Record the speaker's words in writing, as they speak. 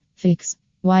Fix.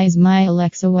 Why is my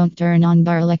Alexa won't turn on?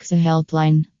 Bar Alexa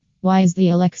helpline. Why is the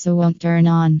Alexa won't turn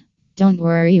on? Don't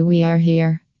worry, we are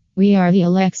here. We are the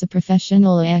Alexa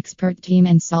professional expert team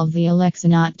and solve the Alexa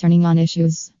not turning on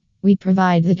issues. We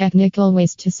provide the technical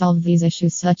ways to solve these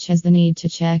issues, such as the need to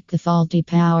check the faulty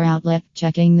power outlet,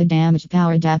 checking the damaged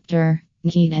power adapter,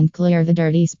 need and clear the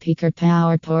dirty speaker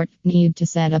power port, need to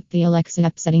set up the Alexa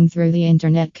app setting through the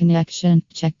internet connection,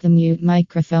 check the mute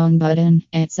microphone button,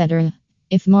 etc.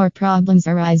 If more problems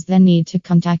arise, then need to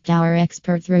contact our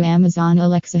expert through Amazon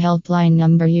Alexa helpline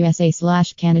number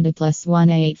USA/Canada +1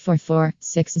 844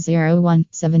 601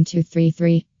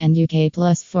 7233 and UK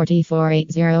 +44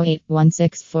 808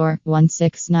 164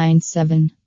 1697.